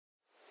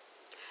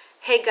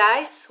Hey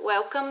guys,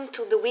 welcome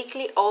to the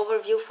weekly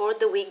overview for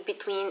the week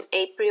between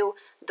April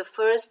the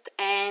 1st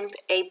and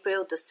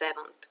April the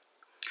 7th.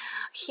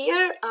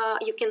 Here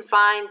you can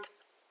find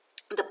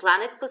the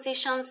planet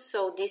positions,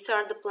 so these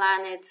are the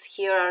planets,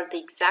 here are the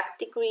exact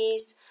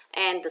degrees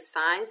and the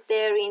signs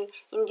therein.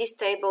 In this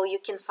table you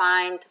can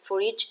find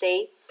for each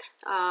day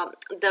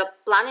the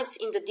planets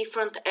in the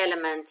different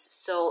elements.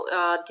 So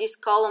this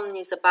column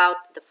is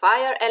about the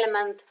fire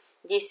element,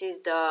 this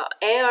is the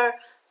air,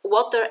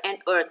 water and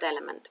earth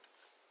element.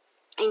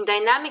 In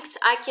dynamics,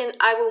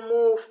 I will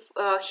move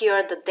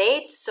here the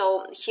date,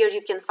 so here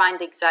you can find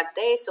the exact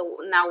day. So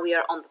now we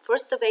are on the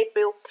 1st of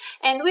April,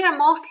 and we are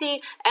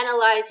mostly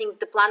analyzing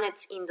the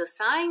planets in the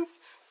signs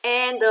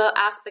and the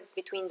aspects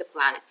between the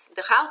planets.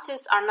 The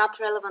houses are not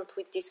relevant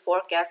with this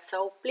forecast,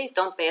 so please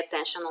don't pay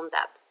attention on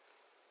that.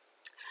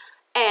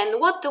 And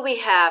what do we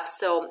have?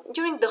 So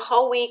during the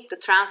whole week, the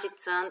transit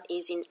sun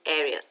is in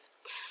Aries.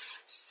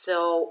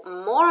 So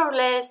more or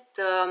less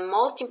the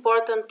most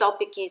important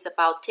topic is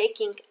about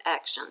taking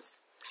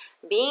actions,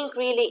 being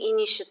really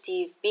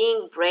initiative,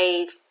 being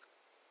brave,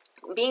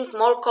 being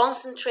more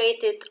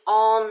concentrated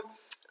on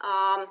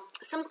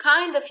some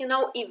kind of,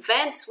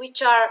 events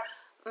which are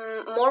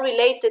more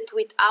related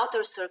with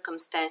outer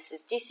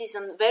circumstances. This is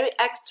a very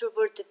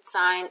extroverted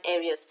sign,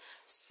 Aries,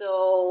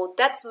 so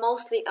that's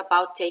mostly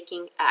about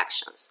taking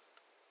actions.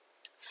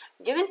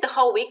 During the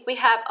whole week, we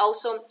have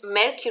also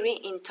Mercury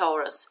in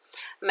Taurus.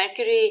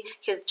 Mercury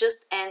has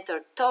just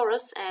entered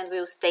Taurus and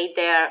will stay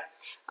there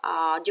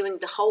during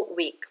the whole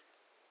week.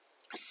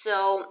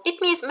 So it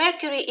means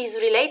Mercury is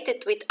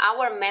related with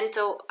our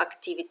mental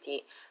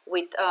activity,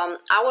 with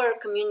our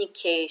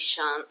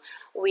communication,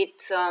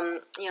 with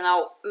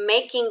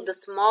making the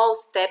small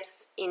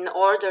steps in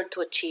order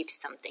to achieve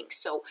something.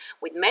 So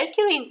with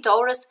Mercury in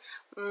Taurus,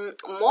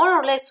 more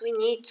or less we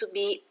need to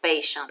be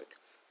patient.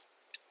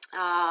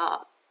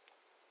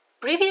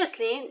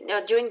 Previously,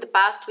 during the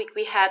past week,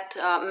 we had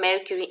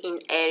Mercury in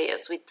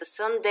Aries with the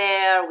Sun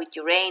there, with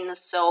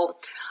Uranus, so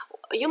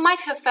you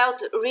might have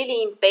felt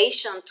really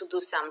impatient to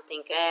do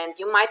something, and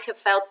you might have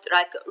felt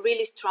like a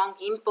really strong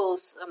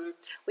impulse,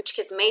 which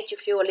has made you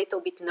feel a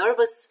little bit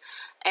nervous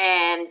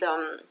and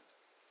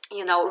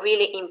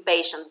really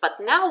impatient.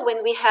 But now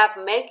when we have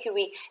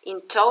Mercury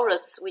in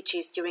Taurus, which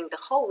is during the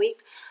whole week,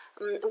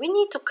 we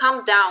need to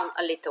calm down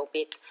a little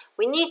bit.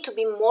 We need to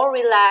be more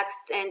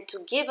relaxed and to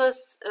give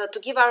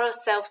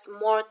ourselves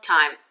more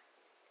time.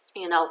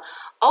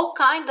 All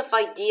kind of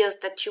ideas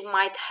that you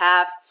might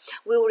have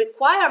will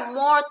require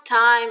more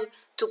time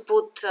to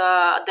put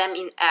them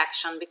in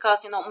action,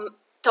 because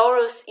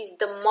Taurus is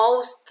the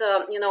most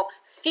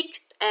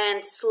fixed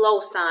and slow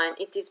sign.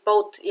 It is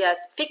both,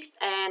 yes, fixed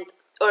and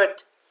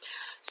earth.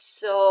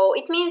 So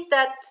it means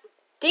that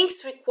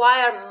things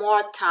require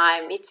more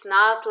time. It's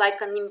not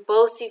like an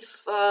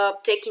impulsive,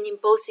 taking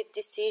impulsive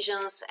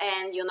decisions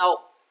and,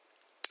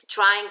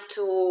 trying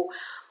to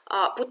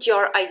put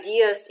your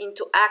ideas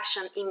into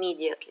action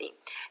immediately.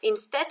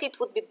 Instead, it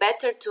would be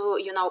better to,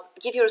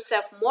 give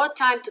yourself more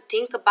time to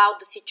think about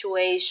the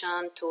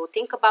situation, to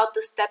think about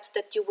the steps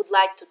that you would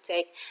like to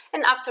take,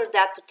 and after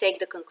that to take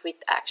the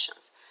concrete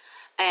actions.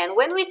 And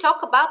when we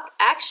talk about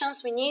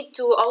actions, we need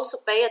to also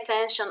pay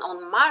attention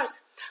on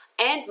Mars.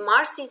 And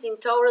Mars is in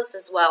Taurus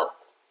as well,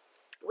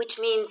 which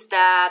means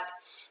that,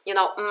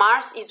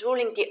 Mars is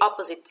ruling the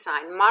opposite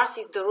sign. Mars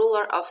is the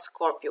ruler of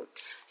Scorpio.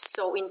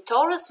 So in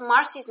Taurus,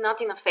 Mars is not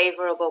in a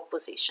favorable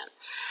position.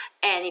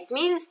 And it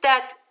means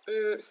that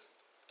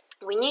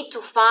we need to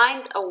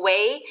find a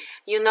way,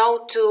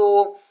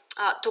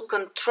 to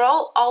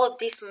control all of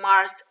this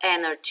Mars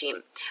energy.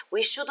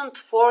 We shouldn't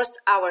force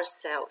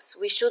ourselves.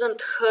 We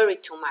shouldn't hurry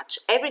too much.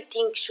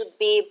 Everything should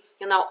be,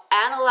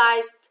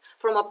 analyzed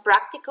from a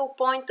practical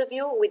point of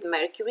view with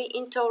Mercury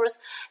in Taurus,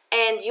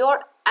 and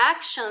your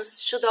actions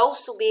should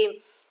also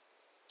be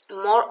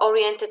more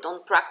oriented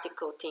on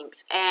practical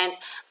things, and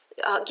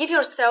give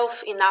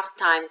yourself enough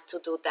time to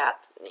do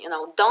that.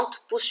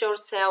 Don't push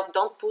yourself,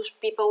 don't push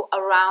people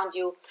around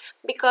you,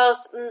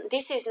 because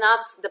this is not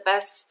the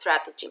best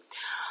strategy.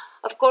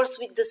 Of course,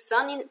 with the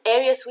Sun in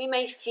Aries, we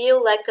may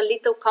feel like a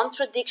little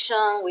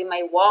contradiction. We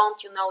may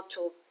want,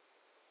 to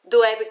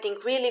do everything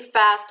really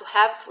fast, to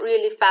have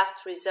really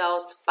fast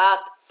results, but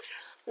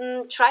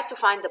try to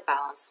find the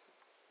balance.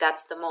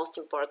 That's the most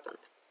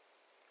important.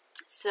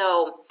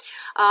 So,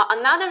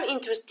 another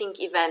interesting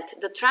event,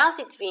 the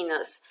transit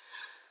Venus.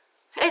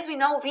 As we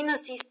know,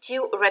 Venus is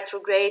still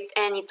retrograde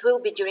and it will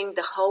be during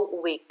the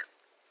whole week.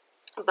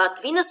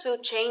 But Venus will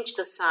change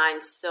the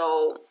sign.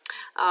 So,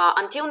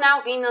 until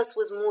now, Venus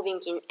was moving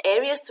in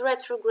Aries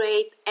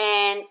retrograde,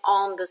 and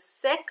on the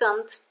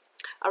 2nd,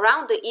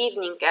 around the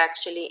evening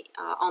actually,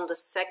 on the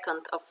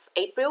 2nd of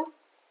April,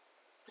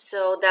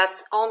 so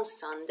that's on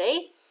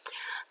Sunday,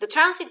 the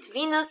transit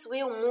Venus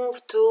will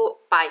move to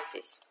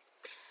Pisces.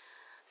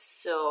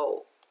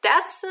 So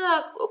that's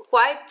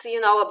quite,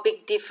 a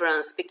big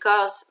difference,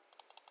 because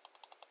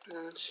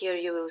here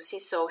you will see,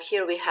 so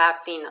here we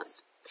have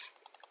Venus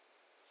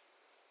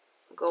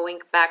going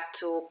back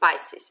to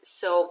Pisces.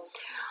 So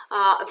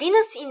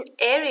Venus in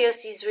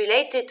Aries is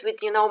related with,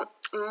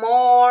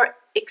 more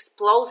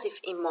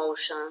explosive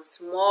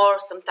emotions, more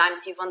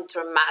sometimes even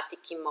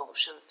dramatic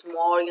emotions,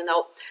 more,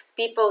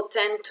 people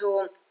tend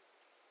to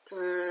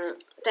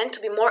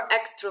be more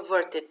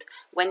extroverted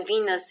when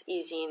Venus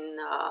is in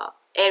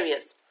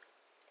Aries.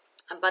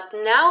 But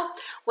now,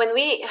 when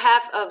we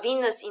have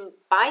Venus in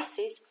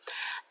Pisces,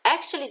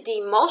 actually the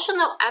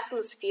emotional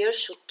atmosphere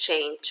should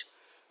change.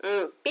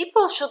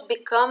 People should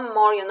become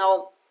more,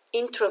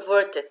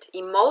 introverted.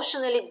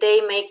 Emotionally, they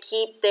may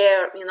keep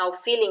their,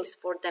 feelings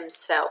for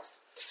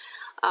themselves.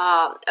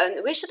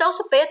 And we should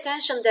also pay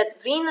attention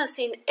that Venus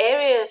in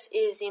Aries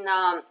is in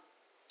a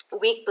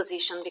weak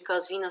position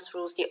because Venus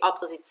rules the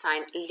opposite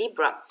sign,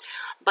 Libra.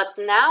 But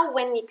now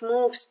when it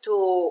moves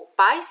to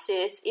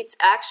Pisces, it's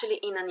actually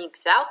in an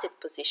exalted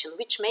position,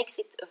 which makes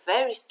it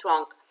very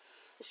strong.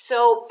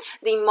 So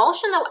the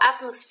emotional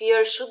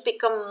atmosphere should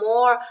become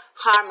more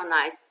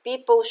harmonized.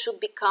 People should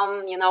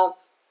become,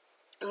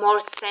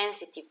 more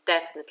sensitive,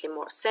 definitely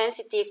more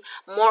sensitive,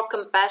 more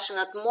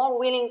compassionate, more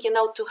willing,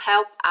 to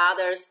help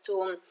others,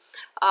 to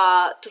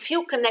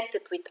feel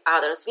connected with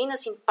others.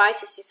 Venus in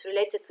Pisces is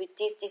related with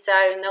this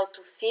desire,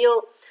 to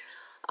feel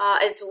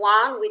as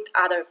one with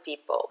other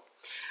people.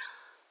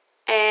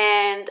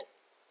 And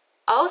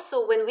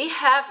also, when we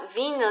have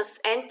Venus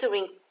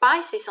entering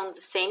Pisces on the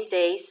same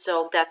day,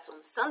 so that's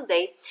on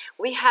Sunday,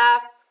 we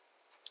have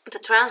the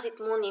transit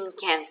moon in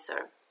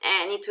Cancer,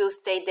 and it will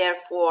stay there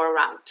for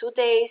around 2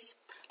 days.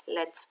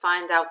 Let's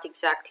find out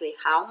exactly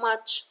how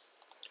much.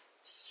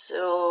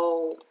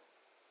 So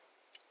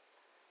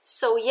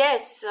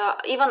yes,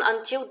 even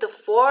until the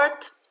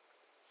 4th,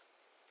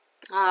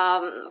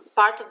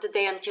 part of the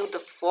day until the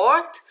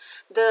 4th,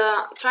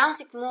 the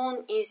transit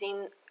moon is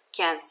in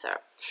Cancer.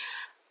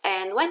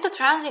 And when the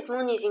transit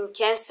moon is in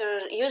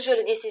Cancer,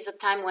 usually this is a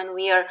time when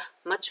we are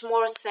much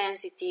more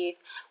sensitive,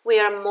 we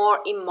are more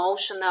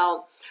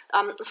emotional.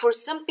 For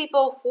some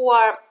people who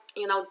are,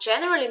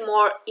 generally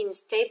more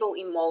unstable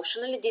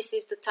emotionally, this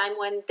is the time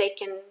when they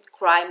can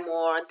cry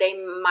more, they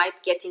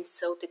might get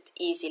insulted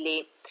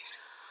easily.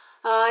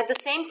 At the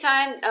same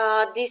time,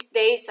 these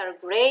days are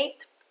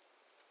great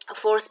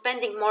for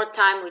spending more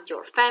time with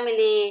your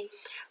family,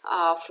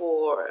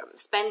 for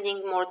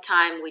spending more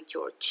time with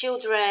your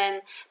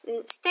children,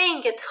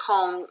 staying at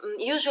home.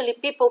 Usually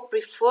people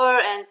prefer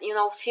and,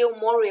 feel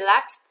more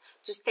relaxed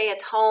to stay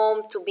at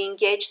home, to be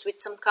engaged with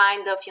some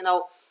kind of,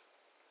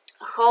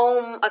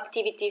 home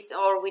activities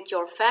or with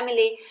your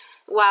family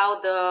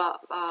while the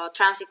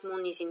transit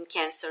moon is in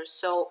Cancer.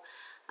 So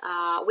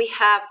we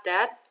have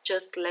that.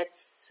 Just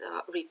let's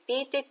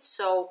repeat it.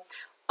 So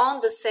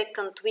on the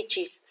 2nd, which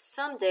is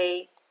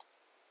Sunday,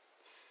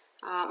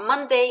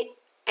 Monday,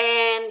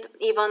 and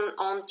even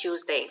on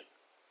Tuesday,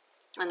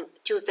 and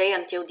Tuesday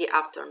until the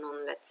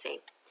afternoon, let's say.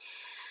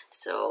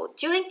 So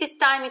during this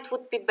time, it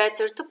would be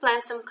better to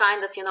plan some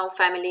kind of,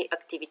 family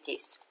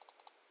activities.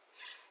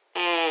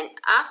 And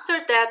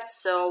after that,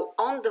 so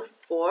on the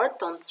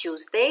 4th, on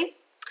Tuesday,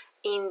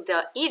 in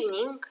the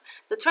evening,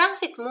 the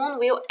transit moon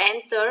will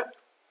enter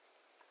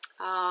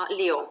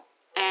Leo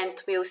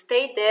and will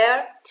stay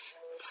there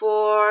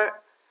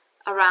for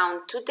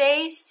around 2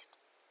 days.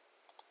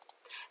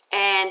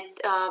 And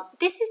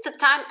this is the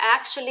time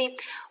actually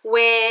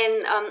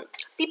when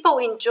people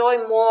enjoy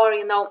more,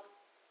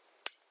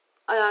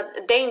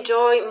 they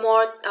enjoy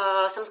more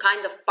some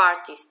kind of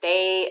parties,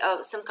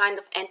 some kind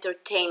of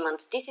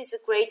entertainment. This is a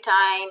great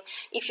time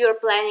if you're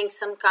planning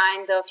some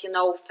kind of,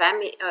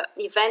 family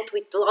event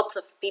with lots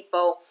of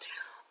people,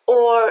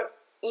 or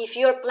if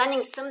you're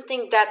planning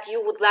something that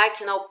you would like,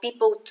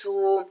 people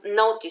to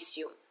notice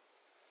you.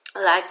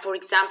 Like, for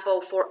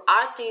example, for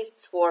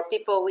artists, for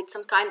people with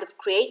some kind of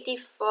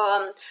creative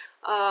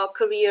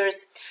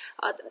careers,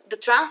 the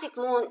transit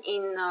moon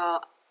in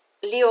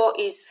Leo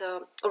is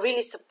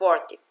really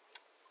supportive.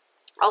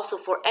 Also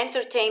for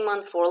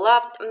entertainment, for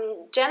love.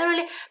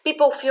 Generally,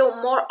 people feel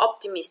more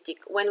optimistic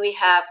when we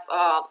have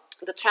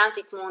the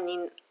transit moon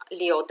in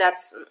Leo.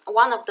 That's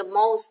one of the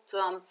most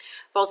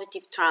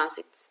positive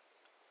transits.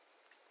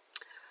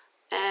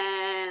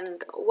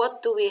 And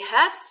what do we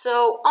have?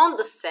 So on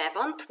the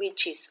 7th,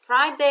 which is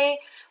Friday,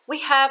 we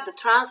have the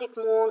transit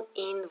moon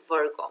in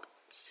Virgo.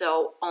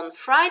 So on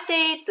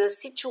Friday, the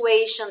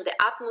situation, the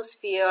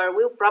atmosphere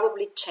will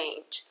probably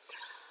change.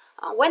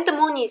 When the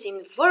moon is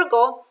in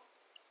Virgo,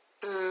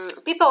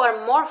 people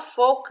are more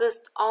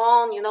focused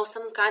on,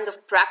 some kind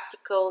of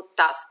practical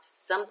tasks,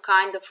 some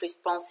kind of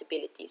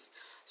responsibilities.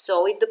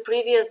 So if the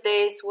previous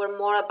days were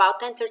more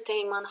about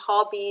entertainment,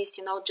 hobbies,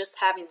 just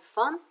having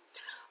fun,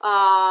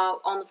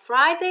 on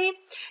Friday,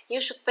 you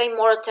should pay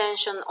more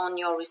attention on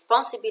your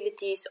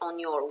responsibilities, on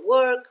your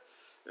work,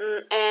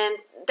 and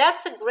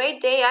that's a great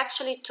day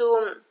actually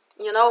to,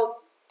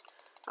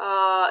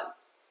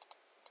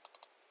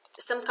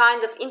 some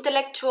kind of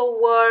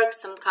intellectual work,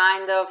 some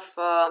kind of,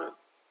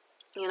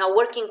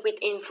 working with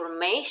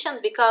information,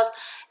 because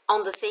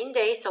on the same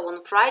day, so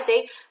on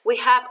Friday, we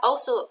have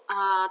also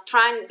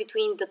trine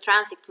between the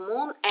transit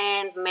moon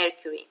and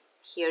Mercury.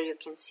 Here you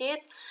can see it.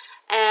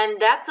 and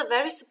that's a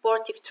very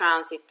supportive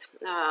transit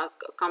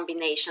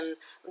combination.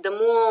 The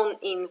moon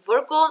in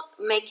Virgo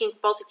making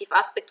positive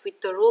aspect with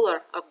the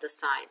ruler of the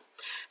sign.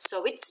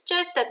 So it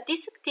suggests that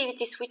these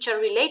activities which are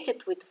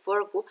related with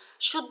Virgo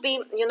should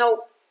be,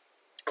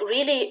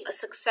 really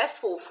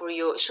successful for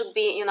you. Should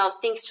be,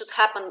 things should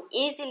happen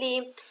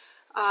easily,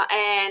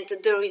 and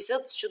the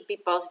results should be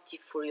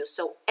positive for you.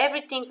 So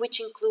everything which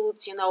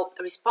includes,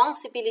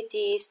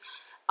 responsibilities,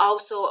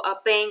 also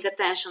paying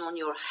attention on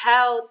your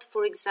health,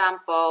 for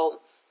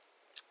example,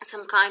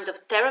 some kind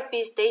of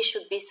therapies, they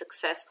should be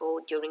successful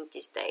during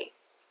this day.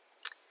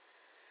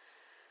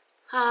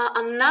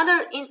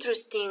 Another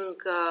interesting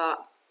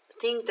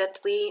thing that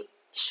we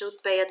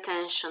should pay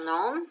attention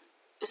on,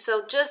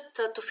 so just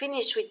to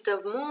finish with the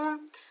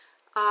moon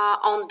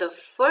on the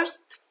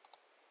first,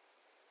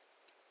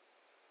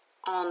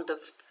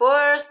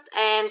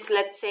 and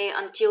let's say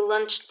until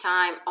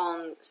lunchtime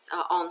on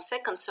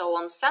second, so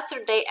on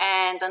Saturday,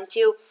 and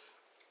until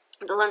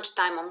the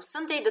lunchtime on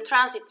Sunday, the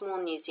transit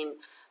moon is in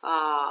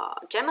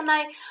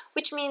Gemini,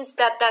 which means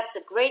that that's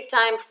a great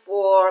time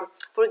for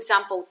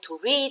example, to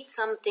read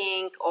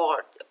something,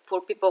 or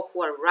for people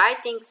who are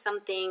writing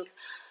something,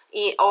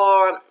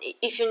 or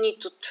if you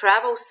need to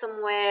travel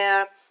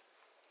somewhere.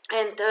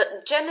 And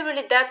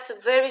generally that's a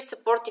very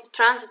supportive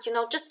transit,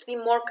 just to be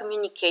more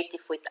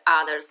communicative with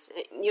others.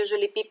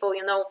 Usually people,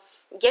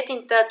 get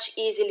in touch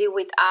easily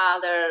with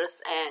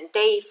others, and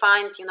they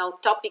find,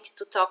 topics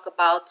to talk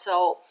about.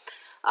 So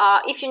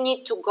if you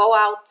need to go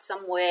out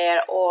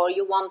somewhere, or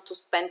you want to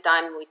spend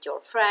time with your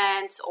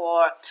friends,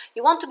 or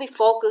you want to be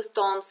focused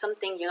on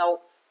something,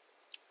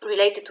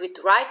 related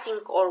with writing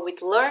or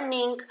with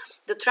learning,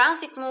 the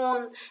transit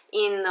moon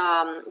in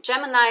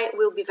Gemini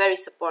will be very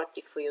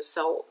supportive for you.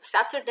 So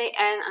Saturday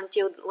and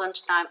until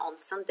lunchtime on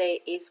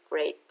Sunday is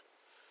great.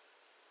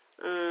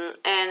 And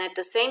at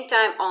the same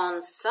time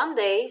on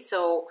Sunday,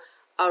 so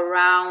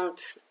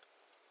around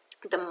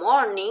the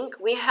morning,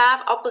 we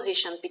have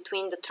opposition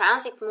between the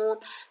transit moon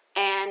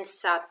and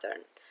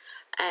Saturn.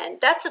 And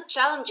that's a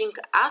challenging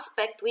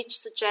aspect, which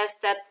suggests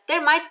that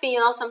there might be,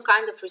 some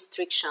kind of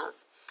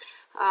restrictions.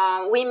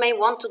 We may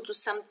want to do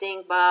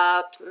something,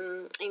 but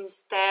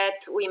instead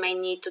we may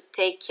need to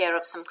take care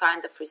of some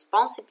kind of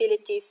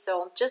responsibilities,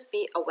 so just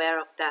be aware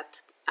of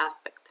that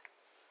aspect.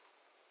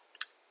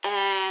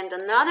 And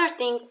another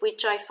thing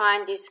which I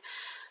find is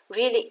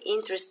really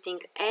interesting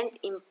and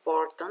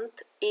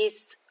important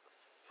is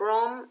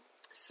from,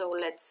 so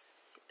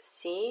let's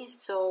see,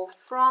 so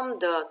from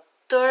the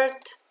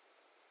 3rd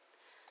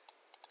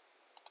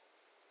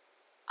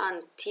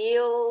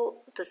until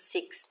the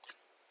 6th.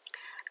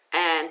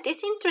 And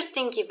this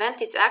interesting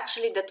event is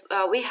actually that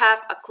we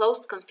have a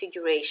closed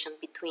configuration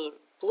between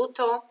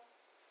Pluto,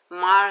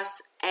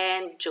 Mars,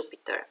 and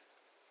Jupiter.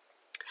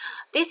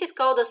 This is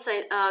called a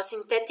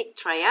synthetic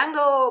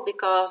triangle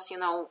because,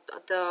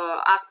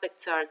 the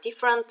aspects are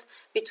different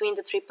between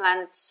the three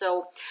planets.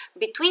 So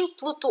between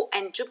Pluto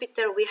and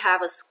Jupiter, we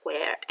have a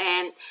square.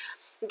 And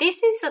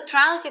this is a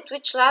transit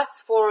which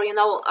lasts for, a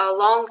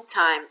long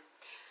time.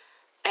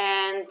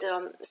 And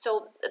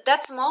so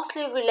that's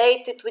mostly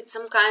related with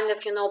some kind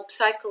of,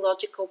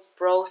 psychological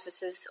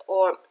processes,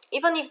 or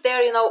even if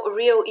they're,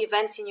 real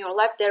events in your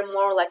life, they're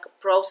more like a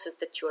process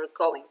that you are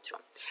going through.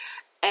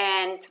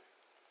 And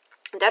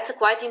that's a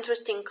quite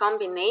interesting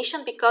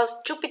combination,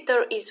 because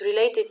Jupiter is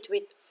related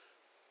with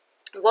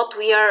what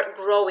we are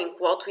growing,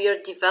 what we are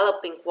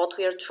developing, what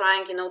we are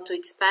trying, to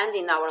expand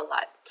in our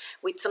life,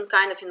 with some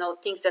kind of,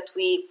 things that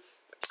we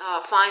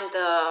find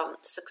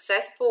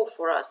successful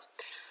for us.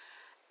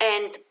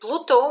 And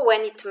Pluto,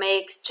 when it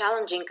makes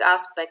challenging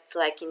aspects,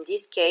 like in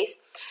this case,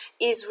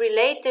 is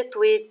related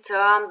with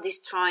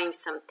destroying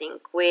something,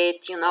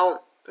 with,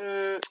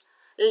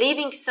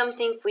 leaving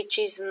something which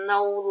is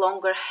no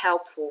longer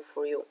helpful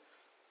for you.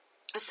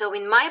 So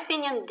in my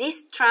opinion,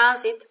 this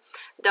transit,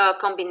 the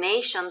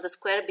combination, the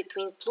square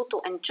between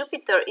Pluto and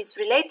Jupiter, is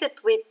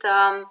related with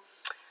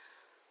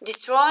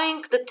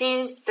destroying the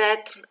things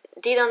that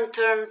didn't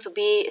turn to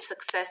be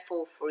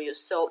successful for you.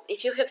 So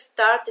if you have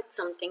started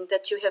something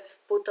that you have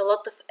put a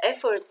lot of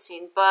efforts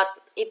in, but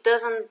it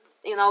doesn't,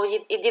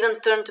 it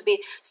didn't turn to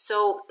be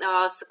so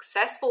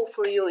successful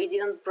for you, it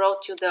didn't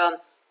brought you the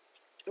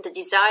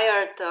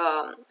desired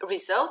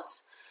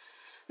results,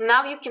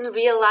 now you can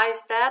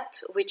realize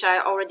that, which I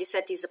already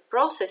said is a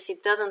process.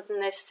 It doesn't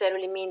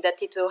necessarily mean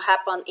that it will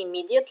happen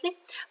immediately,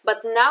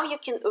 but now you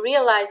can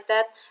realize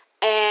that,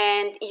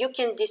 and you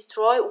can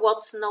destroy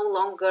what's no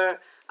longer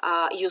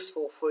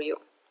useful for you.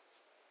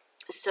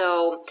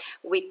 So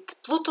with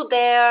Pluto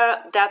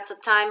there, that's a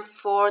time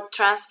for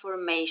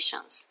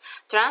transformations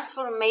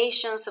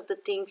of the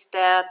things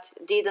that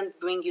didn't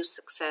bring you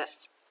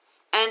success.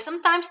 And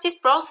sometimes these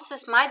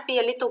processes might be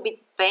a little bit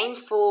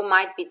painful,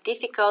 might be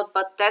difficult,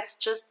 but that's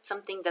just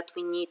something that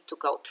we need to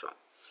go through.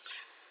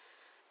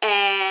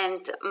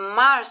 And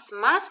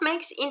Mars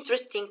makes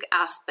interesting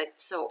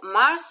aspects. So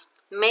Mars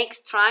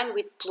makes trine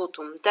with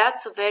Pluto.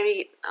 That's a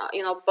very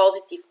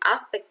positive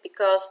aspect,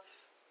 because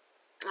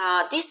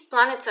These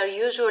planets are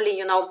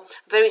usually,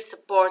 very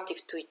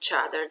supportive to each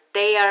other.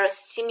 They are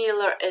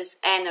similar as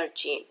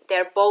energy.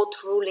 They're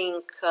both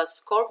ruling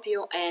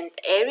Scorpio and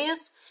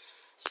Aries.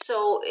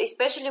 So,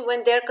 especially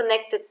when they're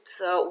connected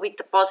with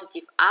a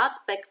positive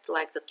aspect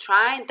like the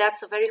trine,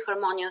 that's a very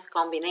harmonious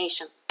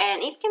combination.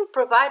 And it can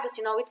provide us,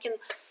 it can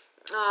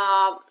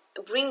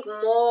bring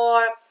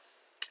more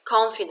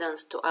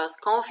confidence to us,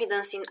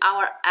 confidence in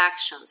our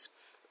actions.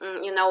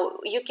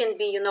 You can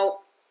be,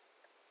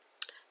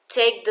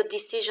 take the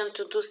decision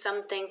to do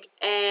something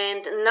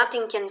and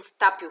nothing can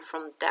stop you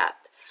from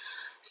that.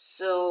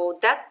 So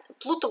that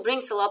Pluto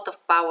brings a lot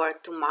of power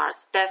to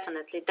Mars,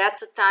 definitely.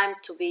 That's a time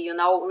to be,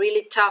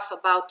 really tough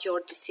about your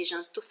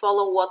decisions, to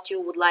follow what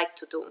you would like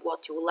to do,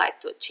 what you would like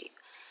to achieve.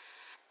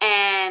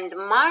 And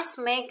Mars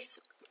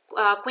makes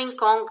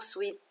quincunx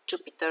with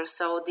Jupiter,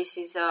 so this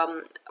is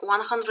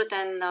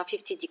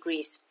 150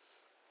 degrees.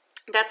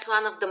 That's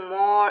one of the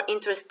more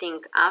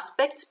interesting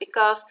aspects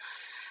because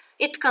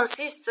it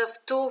consists of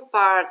two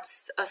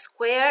parts, a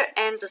square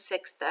and a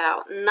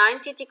sextile,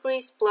 90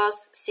 degrees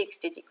plus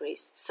 60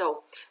 degrees.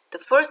 So the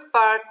first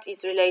part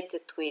is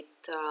related with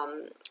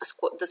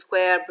the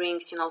square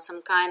brings,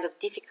 some kind of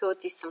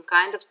difficulties, some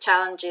kind of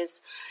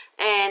challenges.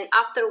 And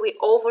after we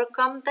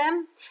overcome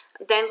them,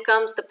 then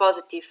comes the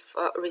positive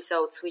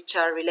results, which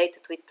are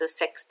related with the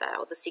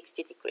sextile, the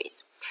 60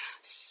 degrees.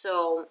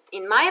 So,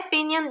 in my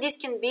opinion, this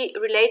can be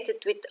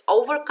related with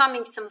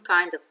overcoming some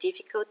kind of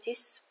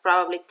difficulties.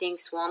 Probably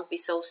things won't be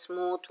so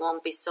smooth,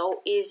 won't be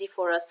so easy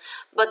for us,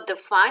 but the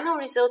final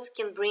results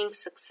can bring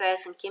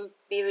success and can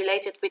be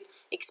related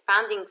with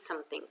expanding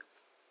something,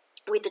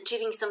 with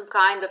achieving some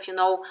kind of,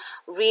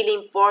 really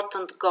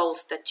important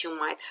goals that you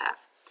might have.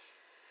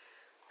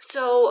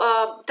 So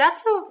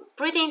that's a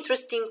pretty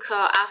interesting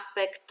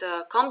aspect,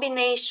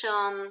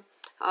 combination.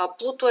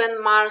 Pluto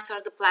and Mars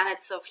are the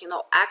planets of,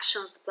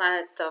 actions,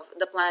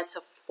 the planets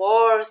of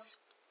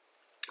force,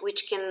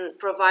 which can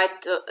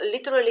provide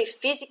literally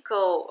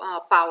physical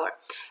power.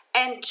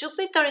 And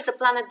Jupiter is a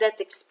planet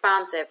that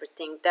expands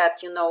everything,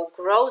 that,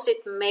 grows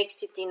it,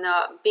 makes it in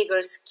a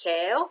bigger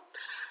scale.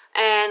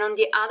 And on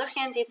the other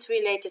hand, it's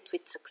related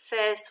with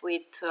success,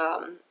 with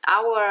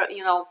our,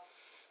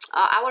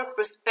 our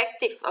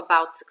perspective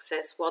about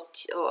success,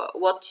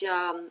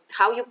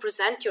 how you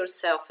present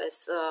yourself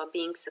as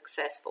being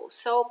successful.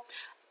 So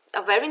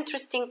a very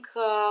interesting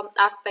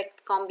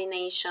aspect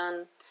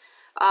combination.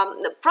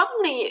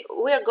 Probably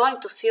we are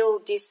going to feel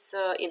this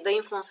the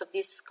influence of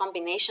this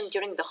combination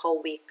during the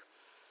whole week.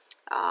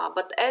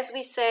 But as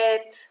we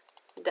said,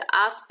 the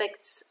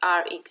aspects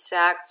are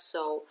exact.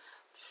 So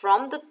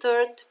from the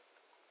 3rd,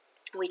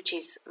 which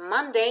is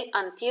Monday,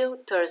 until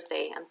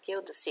Thursday,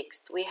 until the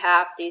 6th, we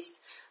have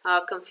this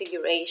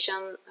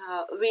configuration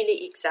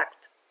really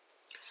exact.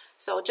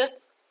 So just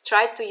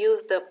try to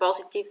use the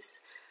positives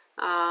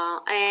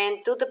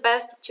and do the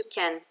best that you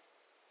can.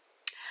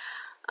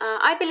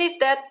 I believe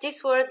that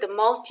these were the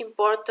most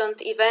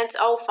important events.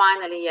 Oh,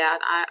 finally, yeah,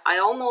 I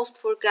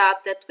almost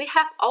forgot that we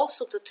have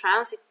also the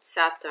transit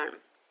Saturn.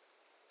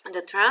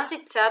 The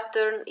transit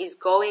Saturn is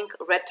going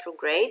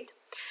retrograde.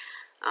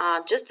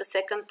 Just a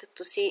second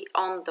to see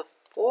on the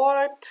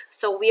 4th.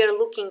 So we are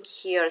looking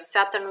here,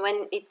 Saturn,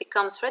 when it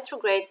becomes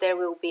retrograde, there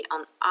will be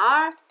an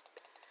R.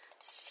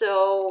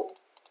 So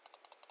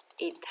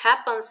it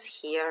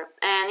happens here,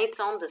 and it's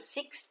on the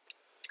 6th,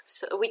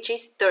 so, which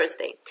is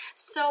Thursday.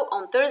 So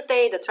on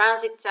Thursday, the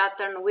transit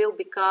Saturn will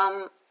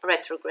become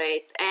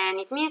retrograde, and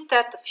it means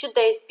that a few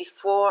days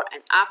before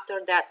and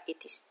after that,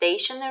 it is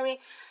stationary,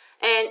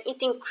 and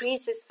it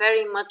increases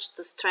very much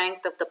the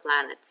strength of the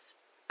planets.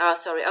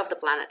 Of the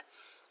planet.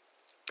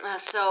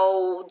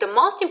 So the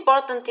most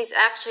important is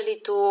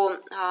actually to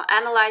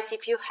analyze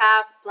if you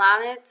have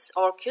planets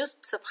or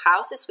cusps of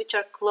houses which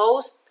are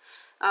close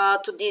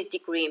to this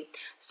degree.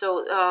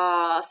 So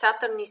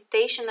Saturn is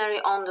stationary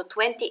on the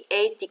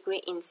 28th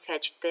degree in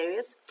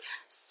Sagittarius.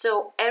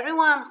 So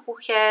everyone who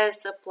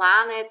has a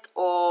planet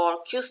or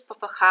cusp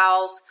of a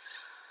house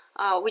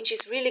which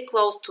is really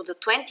close to the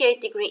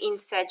 28th degree in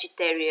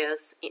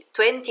Sagittarius,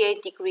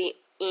 28th degree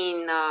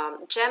in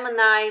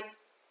Gemini,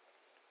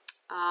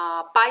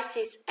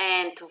 Pisces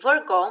and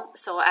Virgo,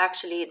 so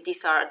actually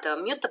these are the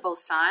mutable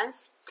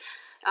signs.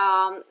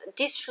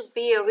 This should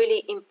be a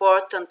really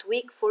important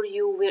week for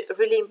you,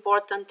 really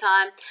important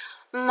time,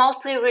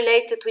 mostly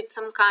related with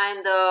some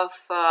kind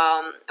of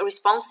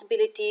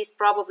responsibilities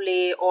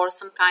probably, or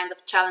some kind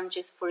of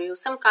challenges for you,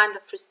 some kind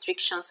of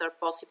restrictions are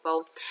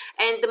possible.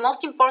 And the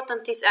most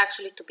important is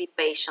actually to be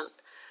patient,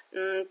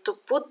 to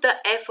put the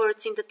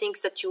efforts in the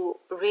things that you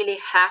really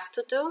have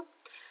to do,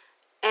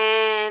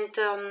 and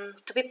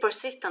to be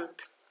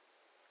persistent,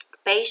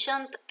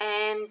 patient.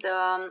 And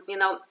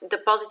the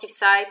positive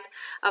side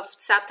of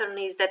Saturn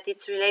is that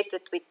it's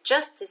related with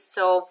justice.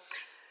 So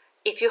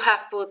if you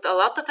have put a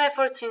lot of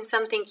efforts in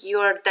something, you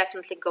are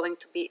definitely going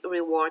to be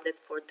rewarded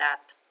for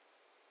that.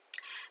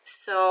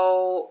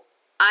 So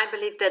I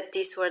believe that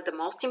these were the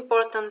most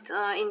important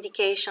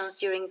indications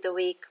during the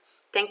week.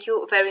 Thank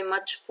you very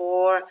much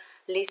for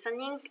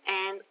listening,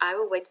 and I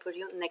will wait for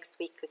you next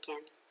week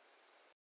again.